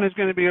hackathon is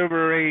going to be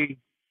over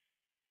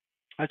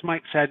as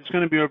Mike said, it's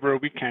going to be over a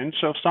weekend.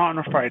 So starting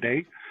on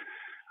Friday,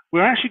 we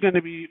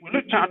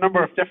looked at a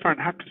number of different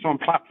hackathon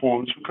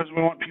platforms because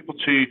we want people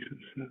to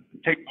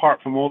take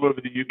part from all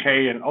over the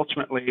UK and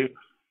ultimately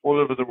all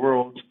over the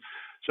world.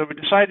 So we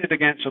decided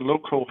against a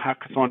local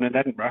hackathon in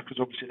Edinburgh, because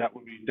obviously that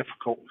would be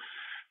difficult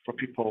for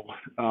people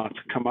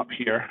to come up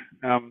here.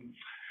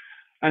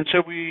 And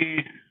so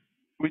we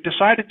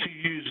decided to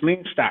use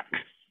Leanstack.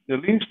 The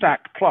Leanstack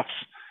Plus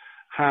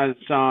has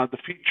the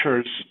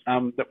features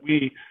that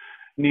we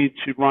need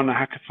to run a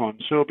hackathon.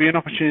 So it'll be an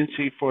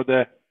opportunity for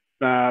the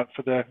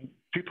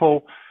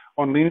people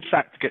on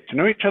Leanstack to get to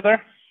know each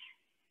other.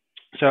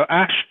 So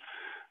Ash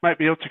might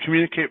be able to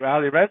communicate with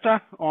Ali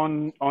Reza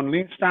on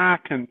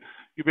Leanstack, and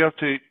you'll be able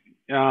to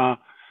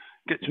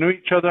get to know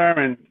each other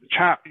and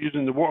chat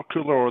using the water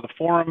cooler or the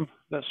forum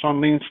that's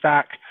on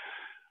Leanstack.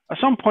 At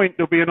some point,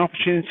 there'll be an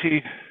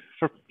opportunity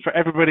for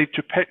everybody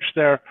to pitch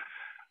their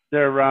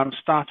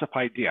startup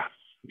idea.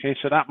 Okay,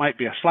 so that might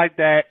be a slide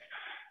deck.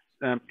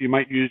 You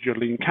might use your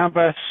Lean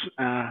Canvas,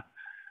 but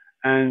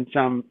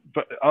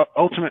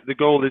ultimately the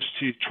goal is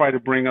to try to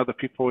bring other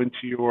people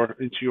into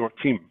your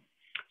team.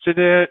 So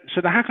the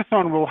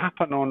hackathon will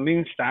happen on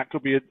Leanstack. It'll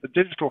be a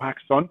digital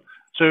hackathon,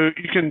 so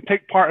you can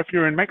take part if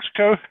you're in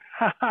Mexico,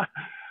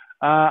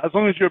 as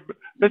long as your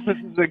business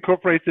is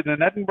incorporated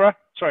in Edinburgh.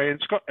 Sorry,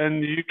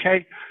 in the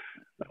UK,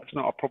 that's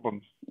not a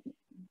problem.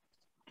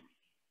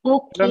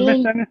 Okay. Did I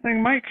miss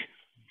anything, Mike?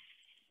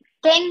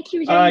 Thank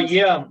you,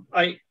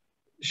 James.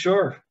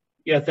 Sure.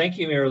 Yeah, thank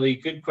you, Mary Lee.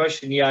 Good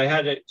question. Yeah, I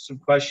had some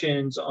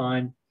questions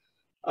on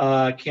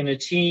can a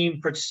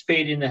team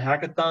participate in the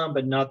hackathon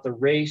but not the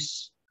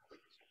race?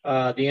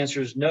 The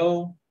answer is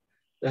no.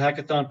 The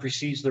hackathon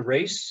precedes the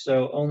race,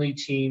 so only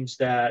teams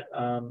that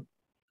are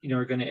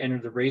going to enter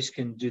the race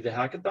can do the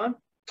hackathon,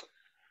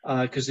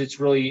 because it's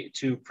really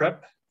to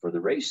prep for the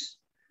race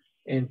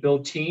and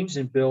build teams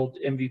and build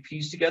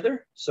MVPs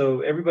together.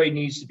 So everybody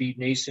needs to be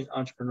nascent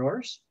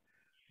entrepreneurs.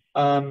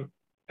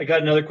 I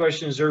got another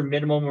question. Is there a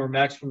minimum or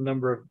maximum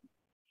number of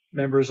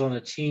members on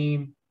a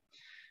team?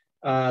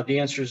 The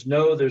answer is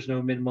no. There's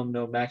no minimum,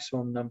 no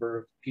maximum number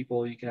of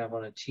people you can have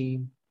on a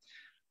team.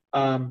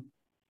 I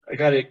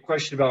got a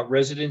question about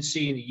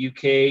residency in the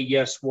UK.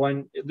 Yes,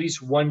 at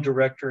least one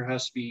director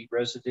has to be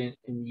resident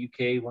in the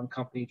UK, one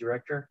company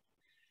director.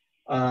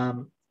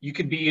 You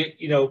could be,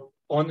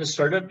 on the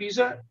startup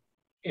visa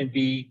and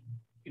be,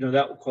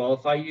 that will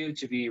qualify you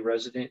to be a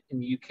resident in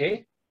the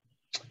UK.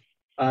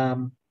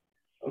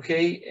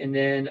 Okay, and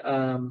then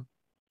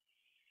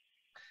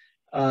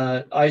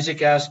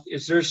Isaac asked,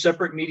 is there a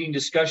separate meeting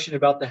discussion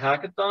about the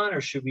hackathon,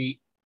 or should we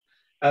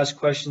ask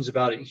questions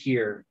about it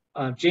here?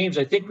 James,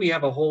 I think we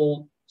have a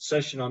whole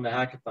session on the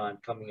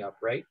hackathon coming up,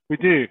 right? We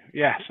do,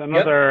 yes.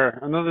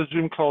 Another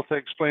Zoom call to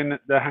explain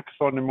the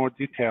hackathon in more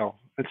detail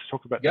and to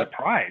talk about the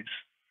prize.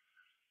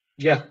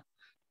 Yeah,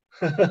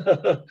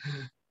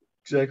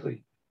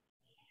 exactly.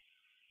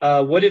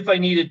 What if I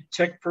need a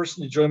tech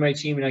person to join my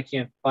team and I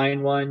can't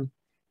find one?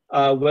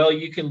 Well,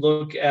 you can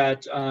look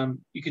at,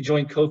 you can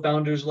join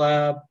Co-Founders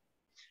Lab.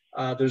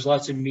 There's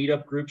lots of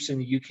meetup groups in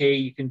the UK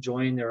you can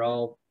join. They're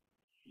all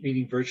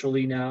meeting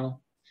virtually now.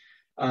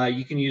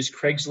 You can use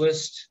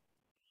Craigslist.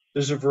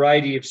 There's a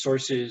variety of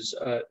sources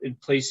and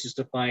places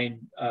to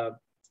find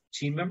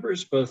team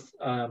members, both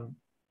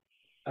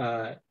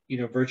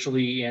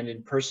virtually and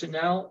in person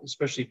now,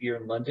 especially if you're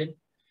in London.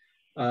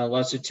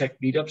 Lots of tech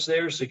meetups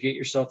there, so get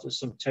yourself to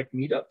some tech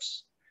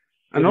meetups.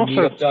 And also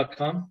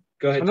meetup.com.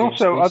 Go ahead. And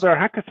James, also please. other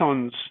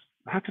hackathons.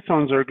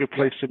 Hackathons are a good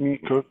place to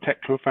meet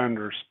tech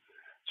co-founders.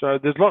 So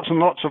there's lots and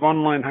lots of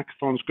online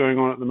hackathons going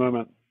on at the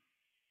moment.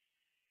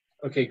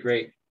 Okay,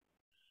 great.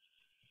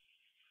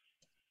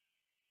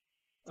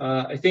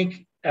 I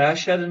think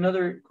Ash had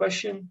another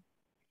question.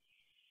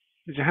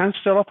 Uh, Is your hand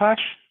still up,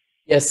 Ash?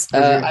 Yes,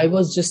 I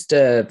was just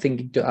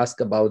thinking to ask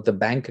about the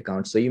bank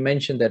account. So you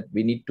mentioned that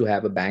we need to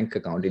have a bank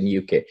account in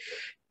UK.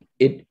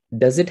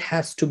 Does it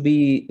has to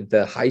be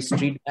the high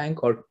street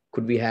bank, or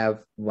could we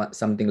have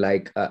something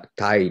like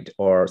Tide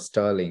or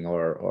Sterling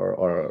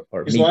or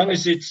as long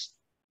as it's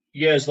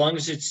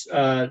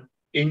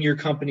in your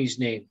company's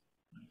name.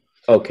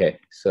 Okay,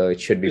 so it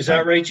should be. Is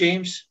that right,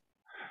 James?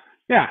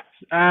 Yeah.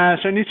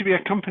 So it needs to be a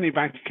company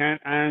bank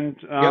account, and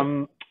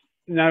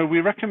now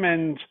we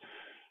recommend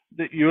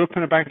that you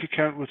open a bank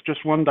account with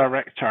just one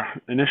director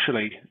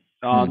initially.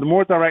 The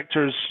more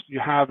directors you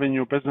have in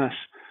your business,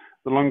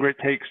 the longer it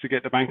takes to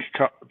get the bank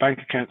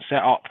account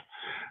set up.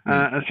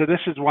 And so this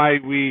is why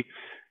we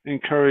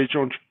encourage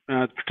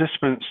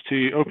participants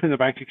to open the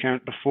bank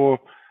account before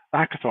the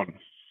hackathon.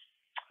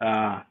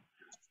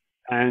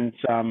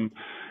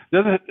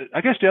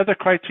 The other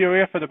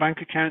criteria for the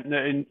bank account,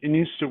 that it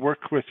needs to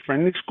work with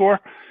Friendly Score,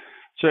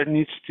 so it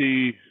needs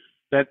to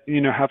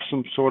have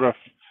some sort of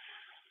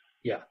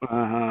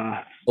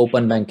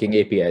open banking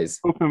APIs.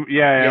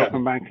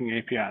 Open banking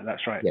API.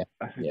 That's right. Yeah,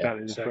 I think that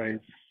is the phrase.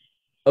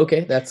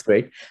 Okay, that's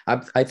great.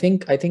 I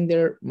think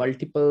there are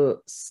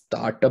multiple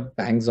startup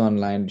banks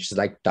online, which is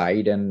like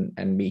Tide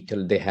and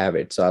Meetle. They have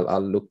it, so I'll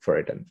look for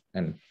it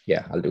and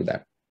yeah, I'll do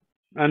that.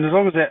 And as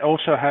long as it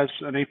also has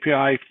an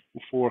API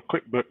for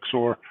QuickBooks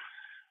or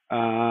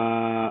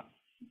LivePlan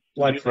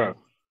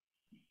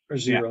or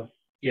Xero.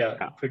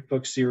 Yeah,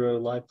 QuickBooks, Xero,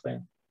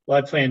 LivePlan.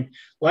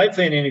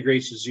 LivePlan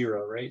integrates to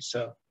Xero, right?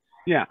 So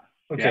yeah.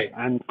 Okay.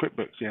 Yeah, and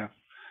QuickBooks. Yeah.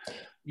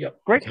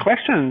 Yep. Great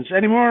questions.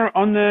 Any more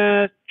on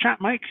the chat,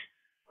 Mike?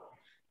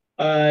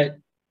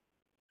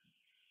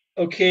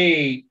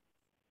 Okay.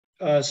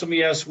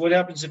 Somebody asked, what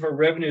happens if our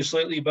revenue is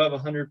slightly above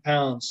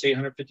 £100, say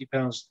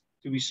 £150?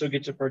 Do we still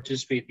get to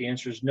participate? The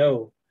answer is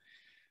no.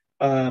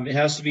 It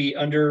has to be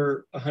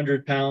under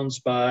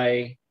 £100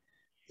 by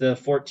the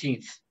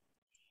 14th,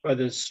 by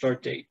the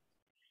start date.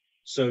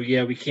 So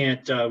yeah, we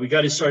can't, we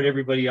got to start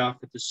everybody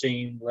off at the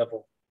same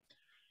level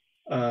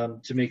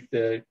to make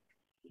the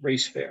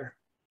race fair.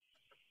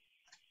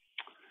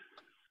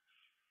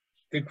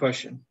 Good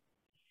question.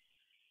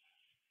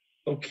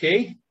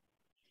 Okay.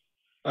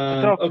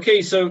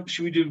 Okay, so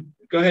should we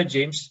go ahead,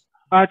 James.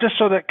 Just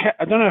so that,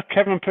 I don't know if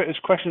Kevin put his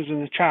questions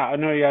in the chat. I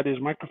know he had his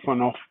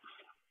microphone off,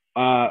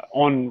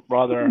 on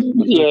rather.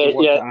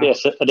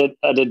 Yes,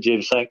 I did,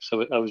 James, thanks.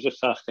 So I was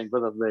just asking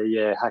whether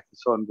the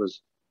hackathon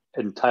was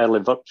entirely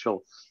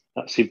virtual.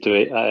 That seemed to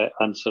be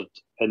answered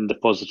in the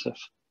positive.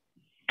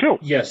 Cool.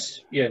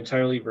 Yes, yeah,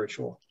 entirely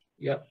virtual.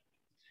 Yep.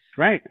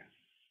 Right.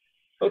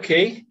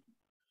 Okay.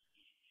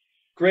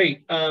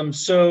 Great.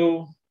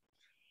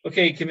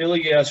 Okay, Camilla,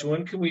 yes.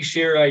 When can we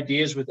share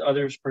ideas with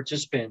other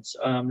participants?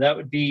 That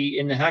would be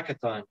in the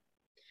hackathon,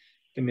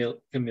 Camilla.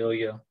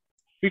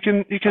 You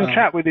can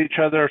chat with each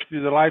other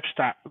through the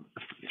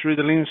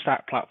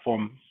Leanstack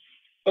platform.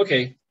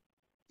 Okay.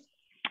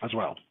 As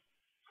well.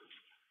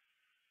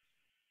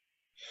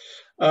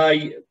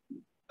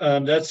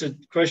 That's a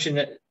question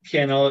that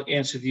Ken, I'll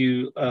answer with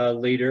you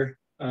later.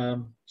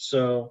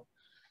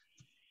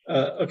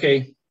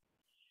 Okay.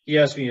 He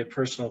asked me a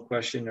personal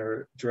question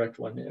or direct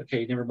one.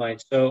 Okay, never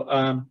mind.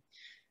 So,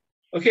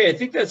 okay, I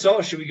think that's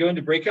all. Should we go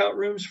into breakout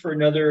rooms for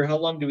another, how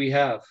long do we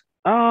have?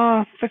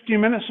 15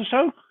 minutes or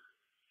so.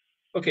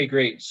 Okay,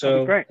 great. That'd So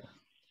be great.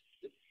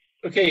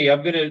 okay,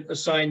 I'm going to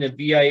assign the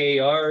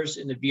VIARs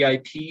and the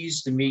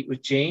VIPs to meet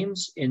with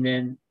James, and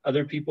then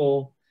other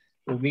people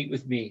will meet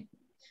with me.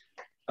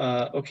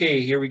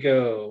 Okay, here we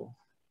go.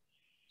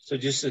 So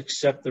just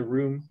accept the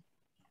room